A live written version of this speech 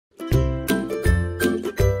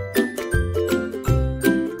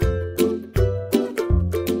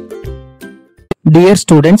Dear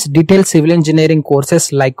students, detailed civil engineering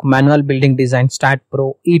courses like Manual Building Design, STAAD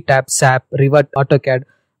Pro, ETABS, SAP, Rivet, AutoCAD,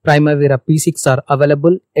 Primavera, P6 are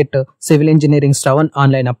available at Civil Engineering Shravan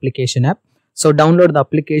online application app. So download the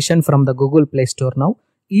application from the Google Play Store now.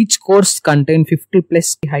 Each course contains 50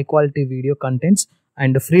 plus high quality video contents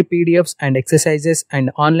and free PDFs and exercises,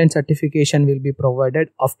 and online certification will be provided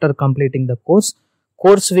after completing the course.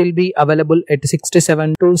 Course will be available at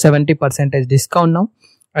 67 to 70% discount now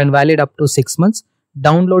and valid up to 6 months.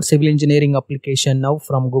 Download civil engineering application now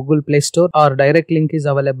from Google Play Store, or direct link is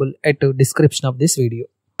available at the description of this video.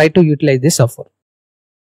 Try to utilize this offer.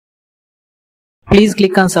 Please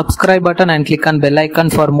click on subscribe button and click on bell icon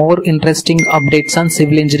for more interesting updates on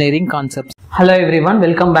civil engineering concepts. Hello everyone,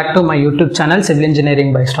 welcome back to my YouTube channel Civil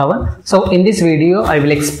Engineering by Shravan. So in this video I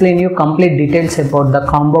will explain you complete details about the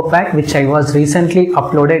combo pack which I was recently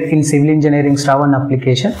uploaded in Civil Engineering Shravan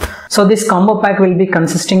application. So this combo pack will be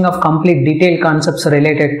consisting of complete detailed concepts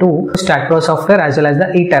related to STAAD Pro software as well as the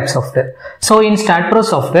ETABS software. So in STAAD Pro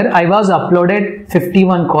software I was uploaded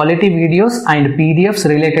 51 quality videos and PDFs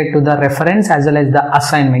related to the reference as well as the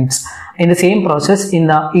assignments. In the same process, in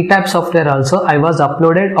the ETABS software also I was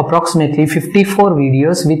uploaded approximately 54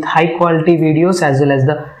 videos with high quality videos as well as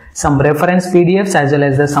some reference PDFs as well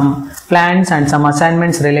as some plans and some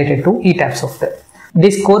assignments related to ETABS software.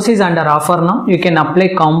 This course is under offer now. You can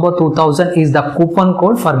apply combo 2000 is the coupon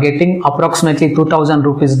code for getting approximately 2000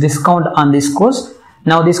 rupees discount on this course.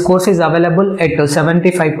 Now this course is available at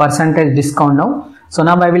 75% discount now. So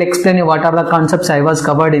now I will explain you what are the concepts I was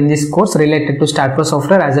covered in this course related to STAAD Pro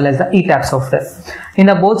software as well as the ETABS software. In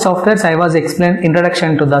the both softwares I was explained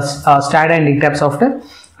introduction to the STAAD and ETABS software,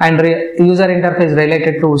 and user interface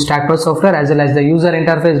related to STAAD Pro software as well as the user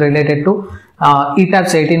interface related to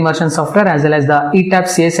ETABS 18 version software as well as the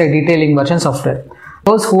ETABS CSI detailing version software.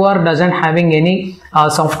 Those who are doesn't having any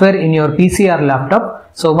software in your PC or laptop,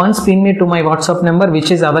 so once pin me to my WhatsApp number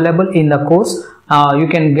which is available in the course. You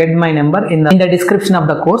can get my number in the description of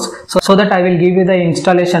the course, so that I will give you the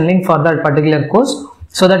installation link for that particular course,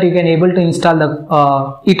 so that you can able to install the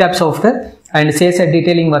ETABS software and CSI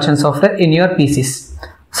detailing version software in your PCs.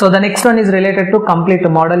 So the next one is related to complete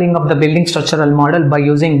modeling of the building structural model by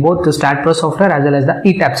using both the STAAD Pro software as well as the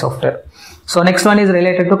ETABS software. So next one is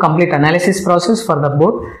related to complete analysis process for the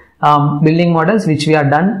both building models which we are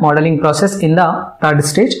done modeling process in the third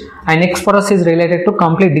stage, and next process is related to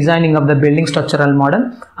complete designing of the building structural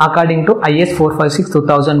model according to IS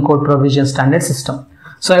 456-2000 code provision standard system.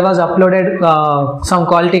 So I was uploaded some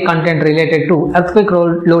quality content related to earthquake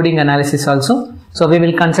loading analysis also. So we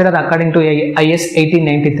will consider according to IS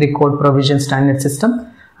 1893 code provision standard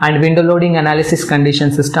system, and window loading analysis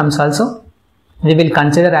condition systems also we will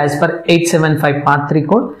consider as per 875 part 3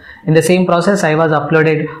 code. In the same process I was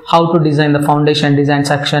uploaded how to design the foundation design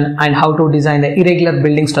section, and how to design the irregular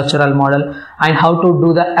building structural model, and how to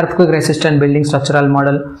do the earthquake resistant building structural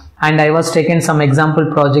model, and I was taken some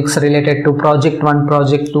example projects related to project 1,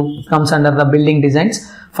 project 2 comes under the building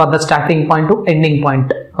designs for the starting point to ending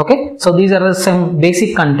point. Okay, so these are some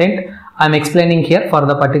basic content I am explaining here for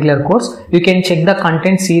the particular course. You can check the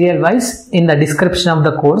content serial wise in the description of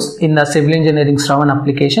the course in the Civil Engineering Shravan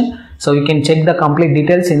application. So you can check the complete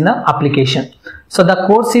details in the application. So the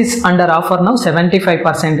course is under offer now,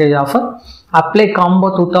 75% offer. Apply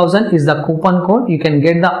combo 2000 is the coupon code. You can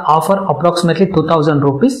get the offer approximately 2000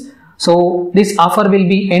 rupees. So this offer will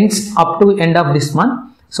be ends up to end of this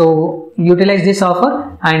month. So utilize this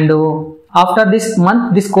offer, and after this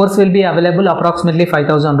month this course will be available approximately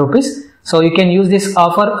 5000 rupees. So you can use this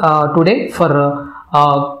offer today for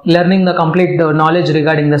learning the complete knowledge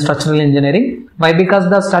regarding the structural engineering. Why? Because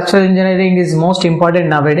the structural engineering is most important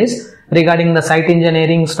nowadays regarding the site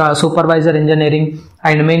engineering, supervisor engineering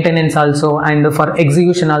and maintenance also, and for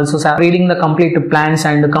execution also. So reading the complete plans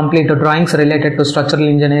and complete drawings related to structural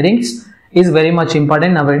engineering is very much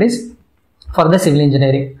important nowadays for the civil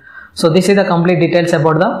engineering. So this is the complete details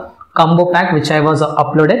about the combo pack which I was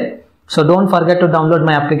uploaded. So don't forget to download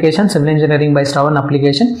my application Civil Engineering by Shravan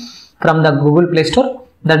application from the Google Play Store.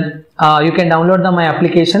 That you can download my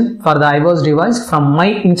application for the iOS device from My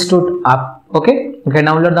Institute app. Okay, you can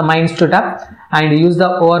download the My Institute app and use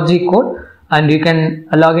the ORG code, and you can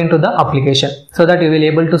log into the application, so that you will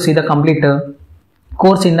able to see the complete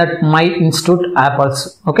course in that My Institute app also.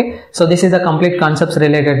 Okay, so this is the complete concepts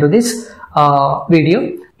related to this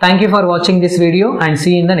video. Thank you for watching this video, and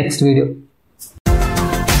see you in the next video.